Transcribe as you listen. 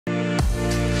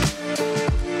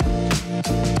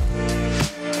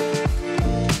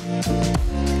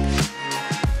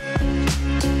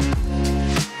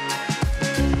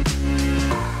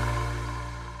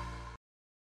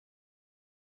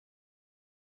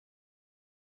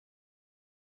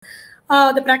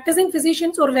the practicing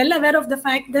physicians are well aware of the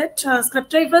fact that Scrub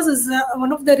Typhus is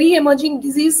one of the re-emerging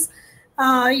disease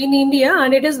in India,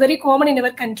 and it is very common in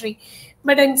our country.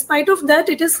 But in spite of that,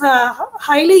 it is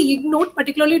highly ignored,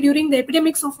 particularly during the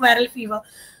epidemics of viral fever.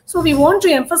 So we want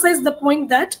to emphasize the point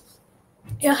that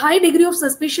a high degree of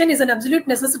suspicion is an absolute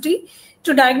necessity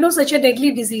to diagnose such a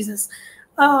deadly diseases.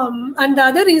 And the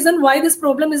other reason why this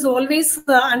problem is always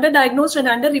underdiagnosed and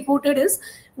underreported is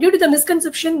due to the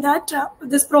misconception that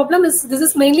this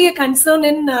is mainly a concern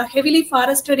in heavily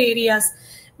forested areas.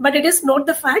 But it is not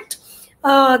the fact.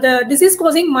 The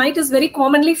disease-causing mite is very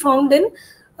commonly found in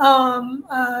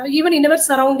even in our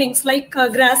surroundings, like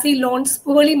grassy lawns,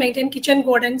 poorly maintained kitchen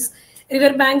gardens,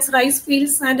 river banks, rice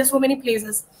fields, and so many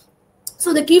places.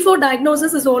 So the key for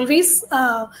diagnosis is always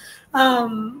a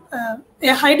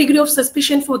high degree of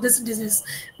suspicion for this disease.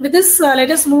 With this, let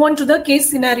us move on to the case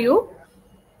scenario.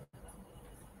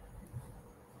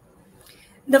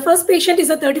 The first patient is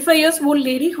a 35-year-old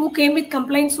lady who came with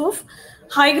complaints of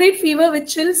high-grade fever with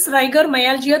chills, rigor,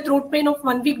 myalgia, throat pain of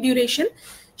 1 week duration.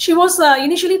 She was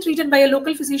initially treated by a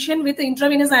local physician with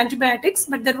intravenous antibiotics,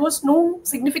 but there was no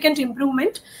significant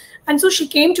improvement. And so she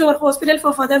came to our hospital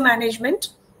for further management.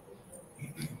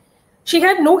 She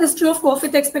had no history of cough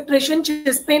with expectoration,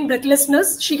 chest pain,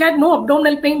 breathlessness. She had no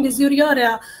abdominal pain,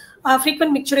 dysuria, or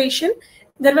frequent micturition.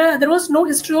 There was no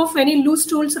history of any loose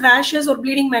stools, rashes, or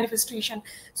bleeding manifestation.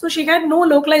 So she had no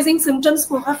localizing symptoms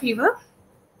for her fever.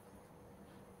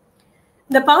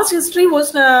 The past history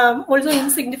was also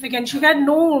insignificant. She had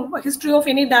no history of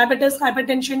any diabetes,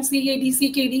 hypertension, CAD,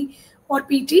 CKD, or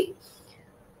PT.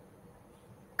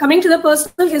 Coming to the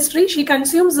personal history, she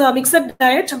consumes a mixed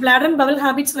diet. Bladder and bowel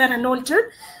habits were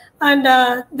unaltered, and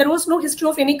there was no history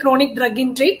of any chronic drug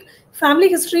intake. Family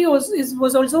history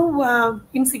was also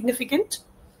insignificant.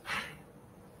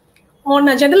 On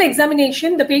a general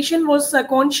examination, the patient was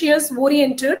conscious,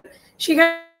 oriented. She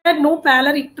had no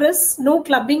pallor, icterus, no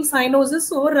clubbing,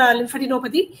 cyanosis, or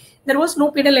lymphadenopathy. There was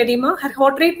no pedal edema. Her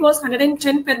heart rate was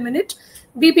 110 per minute.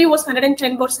 BP was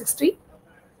 110/60.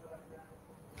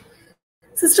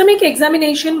 Systemic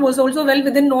examination was also well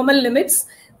within normal limits.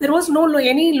 There was no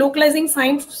any localizing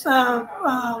signs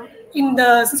in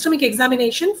the systemic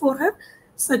examination for her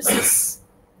sepsis.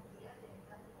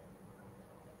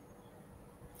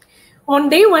 On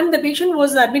day 1, the patient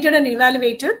was admitted and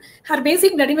evaluated. Her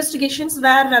basic blood investigations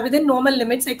were within normal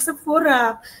limits except for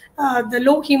the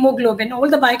low hemoglobin. All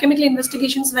the biochemical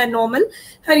investigations were normal.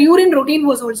 Her urine routine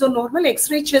was also normal.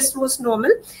 X-ray chest was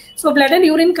normal. So blood and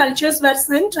urine cultures were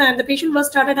sent and the patient was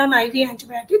started on IV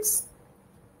antibiotics.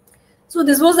 So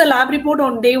this was the lab report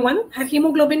on day 1. Her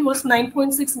hemoglobin was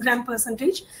 9.6 gram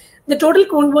percentage. The total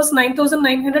count was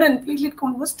 9,900 and platelet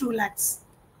count was 2 lakhs.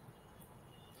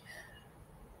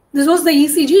 This was the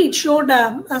ECG. It showed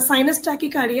a sinus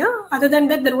tachycardia. Other than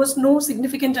that, there was no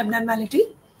significant abnormality.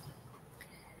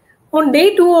 On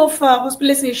day 2 of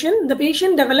hospitalization, the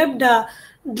patient developed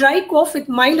dry cough with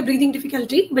mild breathing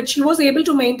difficulty, but she was able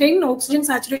to maintain oxygen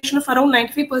saturation of around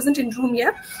 95% in room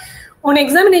air. On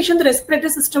examination, the respiratory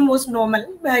system was normal.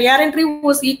 Air entry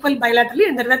was equal bilaterally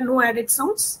and there were no added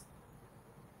sounds.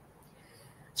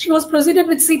 She was proceeded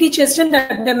with CT chest and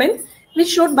abdomen, which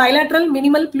showed bilateral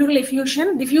minimal pleural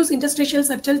effusion, diffuse interstitial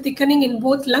septal thickening in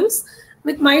both lungs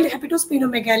with mild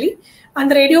hepatosplenomegaly.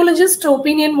 And the radiologist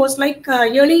opinion was like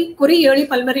early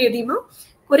pulmonary edema,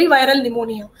 viral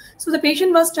pneumonia. So the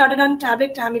patient was started on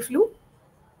tablet Tamiflu.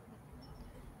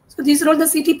 So these are all the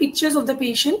CT pictures of the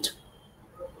patient.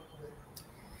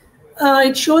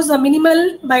 It shows a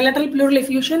minimal bilateral pleural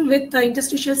effusion with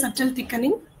interstitial septal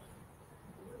thickening.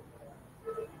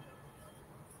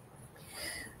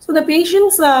 So the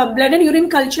patient's blood and urine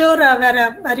culture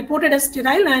were reported as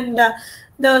sterile, and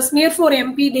the smear for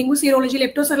MP, dengue serology,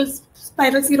 leptospiral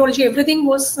serology, everything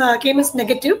came as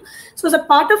negative. So as a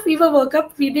part of fever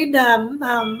workup, we did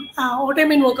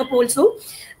autoimmune workup also.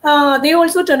 They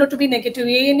also turned out to be negative.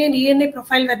 ANA and ENA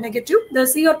profile were negative. The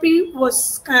CRP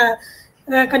was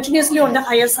continuously on the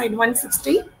higher side,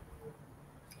 160.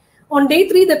 On day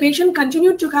 3, the patient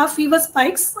continued to have fever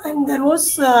spikes, and there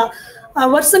was a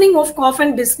worsening of cough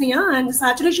and dyspnea, and the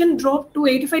saturation dropped to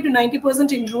 85 to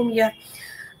 90% in room air.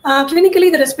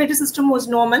 Clinically, the respiratory system was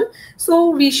normal. So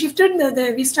we shifted,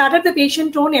 we started the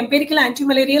patient on empirical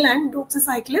antimalarial and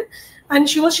doxycycline, and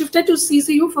she was shifted to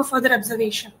CCU for further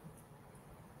observation.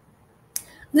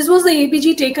 This was the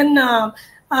ABG taken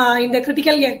in the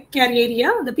critical care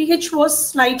area. The pH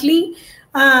was slightly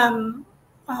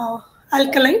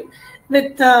alkaline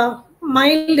with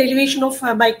mild elevation of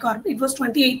bicarb. It was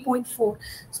 28.4.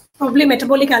 So probably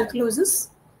metabolic alkalosis.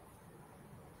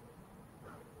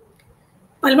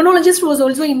 pulmonologist was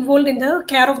also involved in the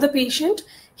care of the patient.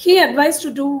 He advised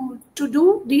to do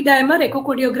D-dimer,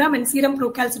 echocardiogram, and serum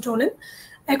procalcitonin.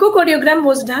 Echocardiogram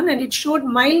was done, and it showed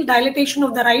mild dilatation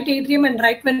of the right atrium and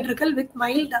right ventricle with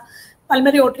mild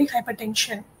pulmonary artery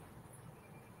hypertension.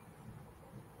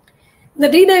 The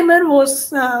D-dimer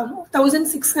was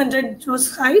 1600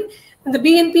 was high, and the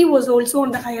BNP was also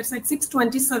on the higher side,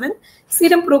 627.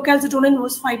 Serum procalcitonin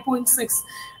was 5.6.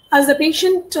 As the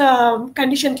patient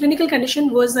clinical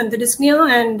condition worsened, the dyspnea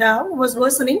and was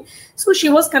worsening, so she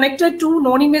was connected to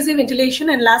non-invasive ventilation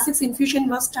and Lasix infusion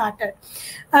was started.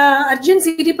 Urgent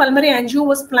CT pulmonary angio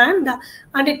was planned,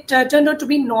 and it turned out to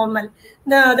be normal.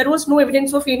 There was no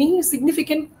evidence of any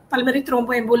significant pulmonary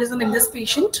thromboembolism in this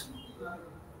patient.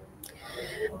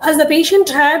 As the patient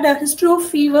had a history of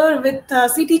fever with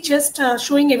CT chest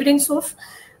showing evidence of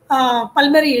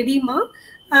pulmonary edema,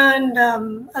 and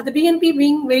the BNP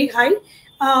being very high,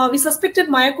 we suspected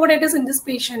myocarditis in this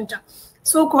patient.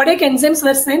 So cardiac enzymes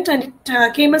were sent, and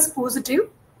it came as positive.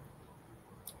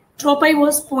 Tropi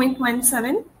was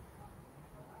 0.17.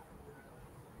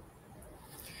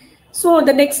 So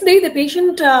the next day, the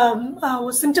patient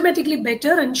was symptomatically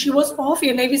better, and she was off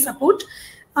NIV support.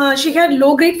 She had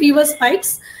low-grade fever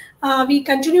spikes. We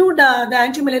continued the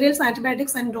antimalarials,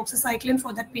 antibiotics, and doxycycline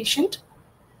for that patient.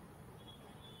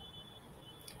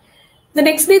 The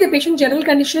next day, the patient's general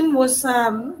condition was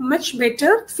much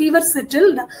better. Fever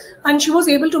settled, and she was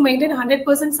able to maintain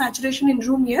 100% saturation in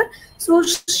room air. So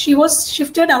she was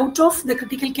shifted out of the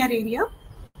critical care area.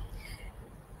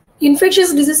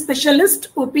 Infectious disease specialist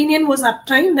opinion was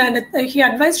obtained, and he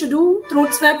advised to do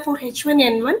throat swab for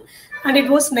H1N1, and it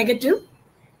was negative.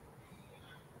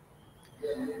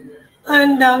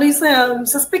 And we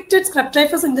suspected Scrub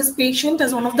Typhus in this patient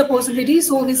as one of the possibilities.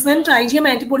 So we sent IgM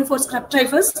antibody for Scrub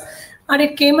Typhus, and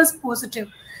it came as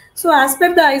positive. So as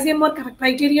per the ICMR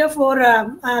criteria for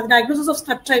diagnosis of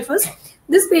Scrub Typhus,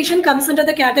 this patient comes under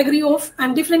the category of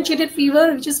undifferentiated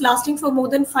fever, which is lasting for more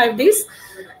than 5 days,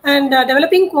 and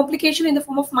developing complication in the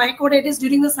form of myocarditis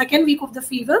during the second week of the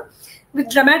fever, with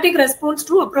dramatic response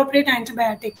to appropriate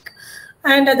antibiotic.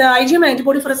 And the IgM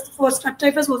antibody for Scrub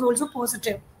Typhus was also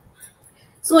positive.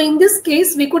 So in this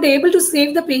case, we could able to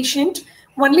save the patient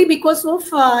only because of,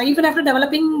 even after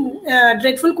developing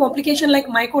dreadful complication like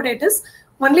myocarditis,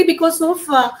 only because of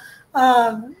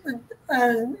our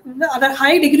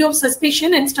high degree of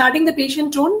suspicion and starting the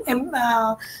patient on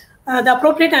the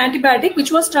appropriate antibiotic,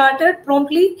 which was started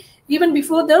promptly even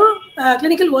before the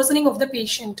clinical worsening of the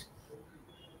patient.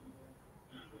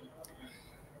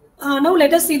 Now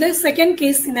let us see the second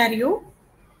case scenario.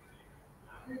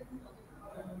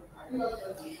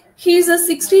 He is a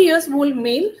 60-year-old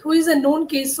male who is a known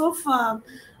case of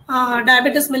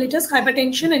diabetes mellitus,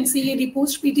 hypertension, and CAD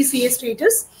post-PTCA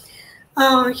status.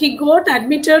 He got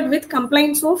admitted with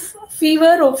complaints of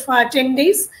fever of 10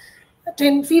 days,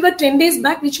 10 days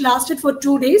back, which lasted for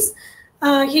 2 days.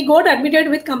 He got admitted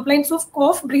with complaints of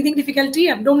cough, breathing difficulty,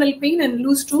 abdominal pain, and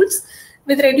loose stools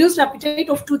with reduced appetite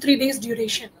of 2-3 days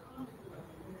duration.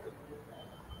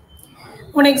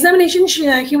 On examination,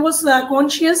 he was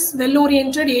conscious,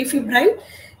 well-oriented, afebrile.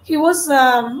 He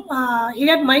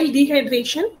had mild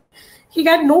dehydration. He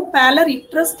had no pallor,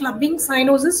 icterus, clubbing,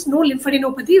 cyanosis, no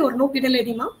lymphadenopathy or no pedal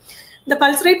edema. The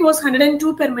pulse rate was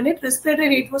 102 per minute, respiratory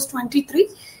rate was 23,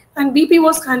 and BP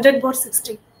was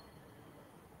 100/60.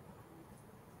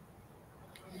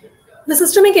 The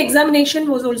systemic examination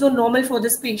was also normal for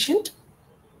this patient.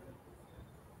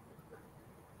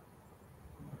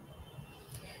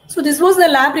 So this was the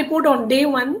lab report on day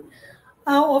 1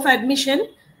 of admission.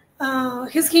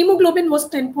 His hemoglobin was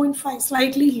 10.5,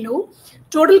 slightly low.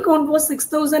 Total count was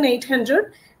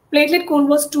 6,800. Platelet count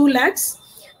was 2 lakhs.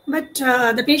 But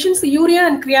the patient's urea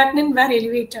and creatinine were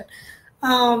elevated.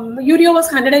 Urea was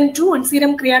 102 and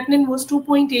serum creatinine was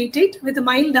 2.88 with a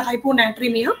mild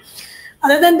hyponatremia.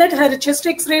 Other than that, her chest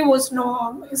X-ray was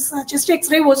normal.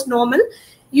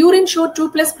 Urine showed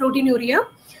 2+ proteinuria.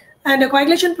 And the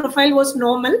coagulation profile was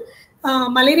normal.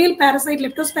 Malarial parasite,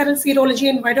 leptospiral serology,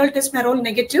 and viral test were all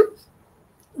negative.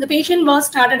 The patient was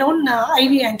started on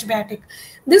IV antibiotic.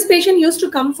 This patient used to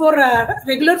come for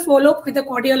regular follow-up with a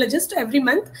cardiologist every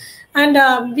month. And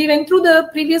we went through the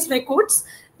previous records.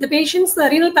 The patient's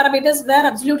renal parameters were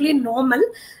absolutely normal.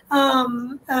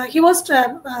 He was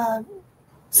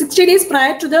 60 days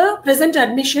prior to the present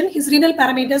admission. His renal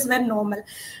parameters were normal.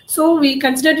 So we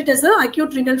considered it as an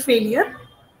acute renal failure.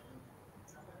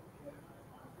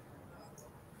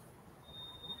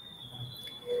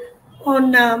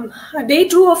 On day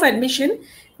 2 of admission,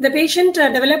 the patient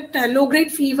developed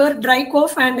low-grade fever, dry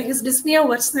cough, and his dyspnea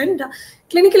worsened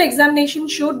Clinical examination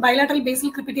showed bilateral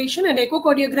basal crepitation, and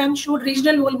echocardiogram showed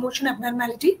regional wall motion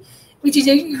abnormality, which is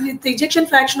with ejection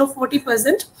fraction of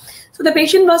 40%. So the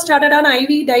patient was started on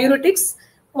IV diuretics,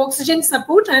 oxygen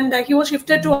support, and he was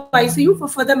shifted to ICU for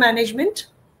further management.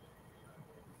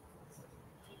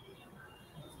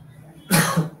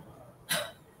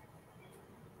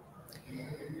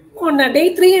 On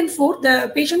day 3 and 4,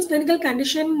 the patient's clinical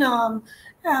condition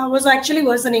was actually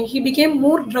worsening. He became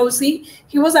more drowsy.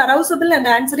 He was arousable and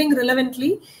answering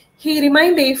relevantly. He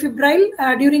remained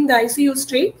afebrile during the ICU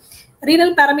stay.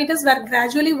 Renal parameters were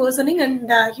gradually worsening,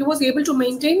 and he was able to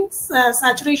maintain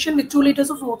saturation with 2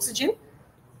 liters of oxygen.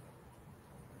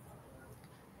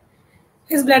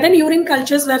 His blood and urine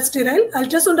cultures were sterile.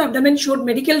 Ultrasound abdomen showed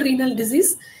medical renal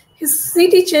disease. His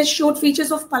CT chest showed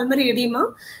features of pulmonary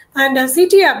edema, and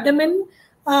CT abdomen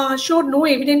showed no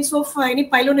evidence of any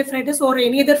pyelonephritis or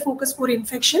any other focus for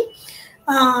infection.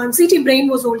 CT brain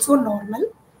was also normal.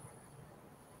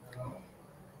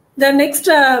 The next,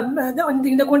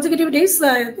 in the consecutive days,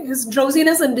 his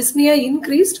drowsiness and dyspnea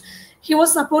increased. He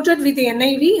was supported with the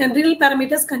NIV, and renal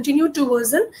parameters continued to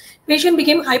worsen. Patient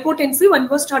became hypotensive and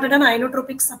was started on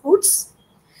inotropic supports.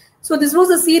 So this was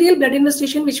a serial blood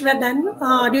investigation which were done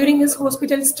during his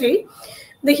hospital stay.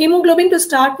 The hemoglobin to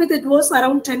start with, it was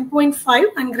around 10.5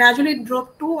 and gradually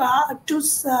dropped to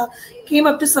came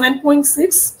up to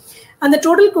 7.6, and the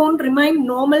total count remained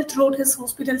normal throughout his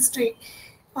hospital stay.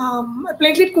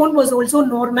 Platelet count was also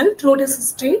normal throughout his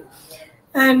stay,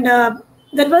 and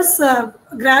there was a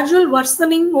gradual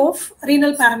worsening of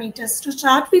renal parameters. To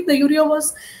start with, the urea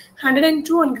was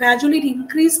 102 and gradually it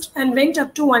increased and went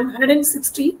up to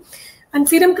 160. And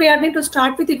serum creatinine to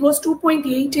start with, it was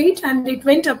 2.88 and it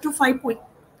went up to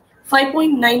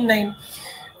 5.99.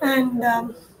 And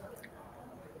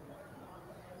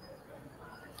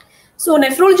so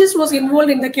nephrologist was involved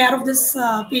in the care of this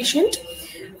patient.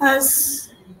 As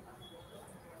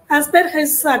per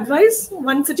his advice,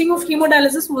 one sitting of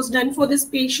hemodialysis was done for this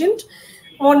patient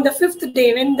on the 5th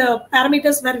day when the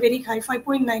parameters were very high,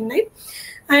 5.99.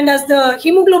 And as the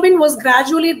hemoglobin was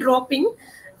gradually dropping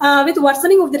with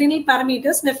worsening of the renal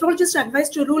parameters, nephrologist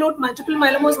advised to rule out multiple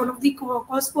myeloma as one of the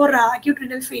cause for acute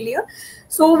renal failure.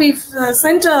 So we've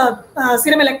sent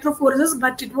serum electrophoresis,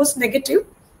 but it was negative.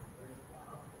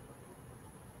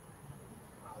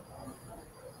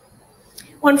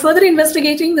 On further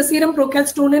investigating, the serum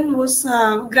procalcitonin was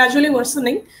gradually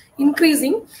worsening,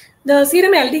 increasing. The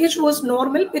serum LDH was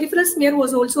normal. Peripheral smear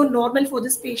was also normal for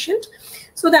this patient.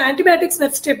 So the antibiotics were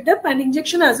stepped up and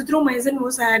injection azithromycin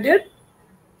was added.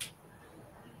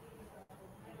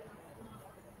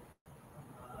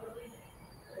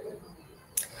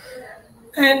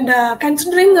 And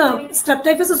considering Scrub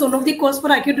Typhus is one of the cause for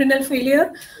acute renal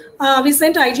failure, we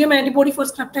sent IgM antibody for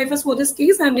Scrub Typhus for this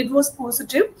case, and it was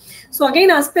positive. So again,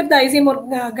 as per the IgM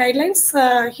guidelines,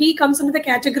 he comes into the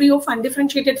category of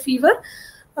undifferentiated fever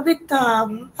with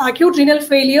acute renal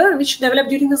failure, which developed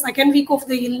during the 2nd week of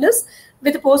the illness,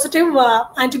 with a positive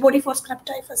antibody for Scrub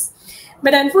Typhus.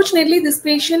 But unfortunately, this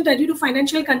patient, due to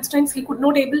financial constraints, he could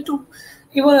not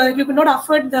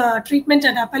afford the treatment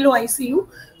at Apollo ICU,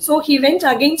 so he went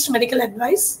against medical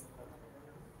advice.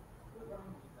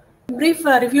 Brief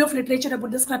review of literature about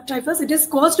the Scrub Typhus. It is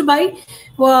caused by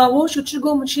O.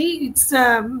 Shuchigomushi. It's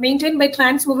maintained by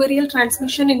transovarial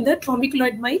transmission in the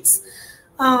trombiculoid mites,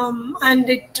 and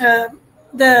the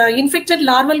infected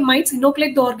larval mites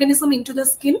inoculate the organism into the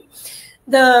skin.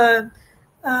 The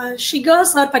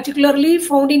Shigas are particularly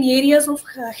found in areas of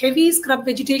heavy scrub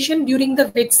vegetation during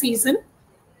the wet season.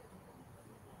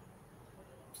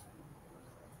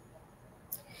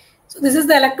 So this is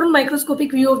the electron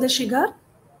microscopic view of the Shigar.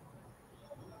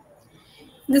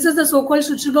 This is the so-called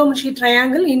Shuchigomushi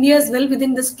triangle. India is well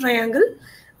within this triangle,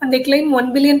 and they claim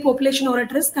 1 billion population are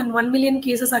at risk and 1 million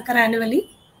cases occur annually.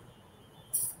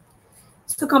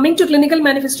 So coming to clinical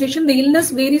manifestation, the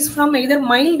illness varies from either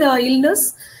mild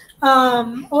illness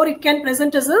or it can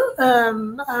present as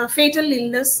a fatal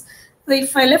illness. So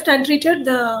if I left untreated,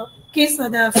 the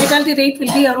fatality rate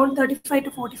will be around 35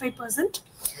 to 45%.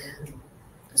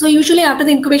 So usually after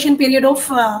the incubation period of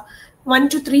 1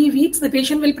 to 3 weeks, the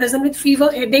patient will present with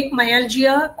fever, headache,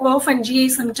 myalgia, cough, and GI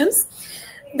symptoms.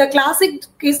 The classic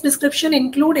case description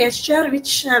include eschar,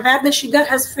 where the sugar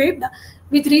has fed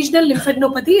with regional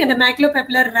lymphadenopathy and a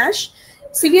maculopapular rash.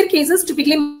 Severe cases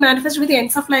typically manifest with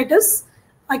encephalitis,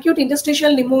 acute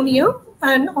interstitial pneumonia,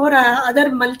 and or other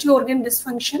multi-organ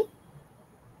dysfunction.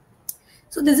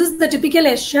 So this is the typical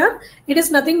eschar. It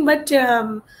is nothing but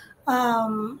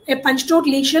a punched out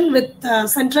lesion with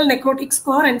central necrotic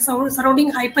score and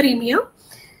surrounding hyperemia.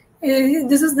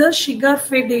 This is the sugar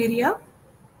fed area.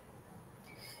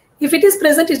 If it is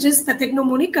present, it is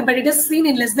pathognomonic, but it is seen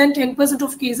in less than 10%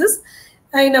 of cases.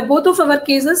 In both of our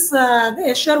cases, the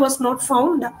Escher was not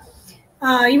found,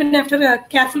 even after a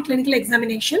careful clinical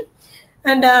examination.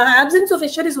 And absence of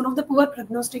Escher is one of the poor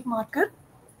prognostic marker.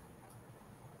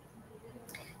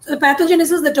 So the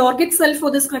pathogenesis, the target cell for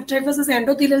this Scrub typhus is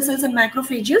endothelial cells and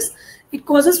macrophages. It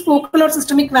causes focal or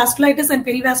systemic vasculitis and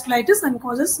perivasculitis and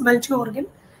causes multi-organ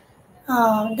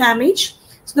damage.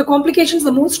 So the complications,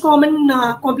 the most common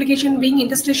complication being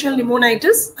interstitial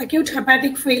pneumonitis, acute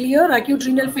hepatic failure, acute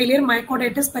renal failure,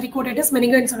 myocarditis, pericarditis,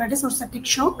 meningoencephalitis or septic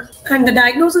shock. And the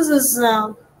diagnosis is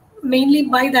mainly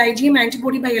by the IgM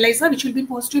antibody by ELISA, which will be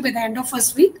positive by the end of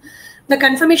first week. The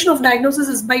confirmation of diagnosis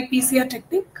is by PCR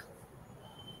technique.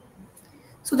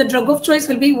 So the drug of choice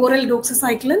will be oral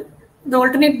doxycycline, the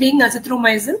alternate being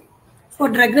azithromycin. For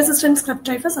drug-resistant Scrub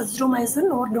typhus,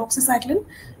 azithromycin or doxycycline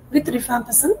with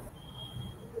rifampicin.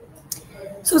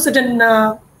 So certain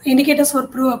indicators for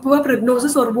poor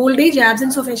prognosis or old age,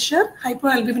 absence of Escher,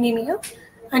 hypoalbuminemia,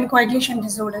 and coagulation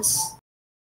disorders.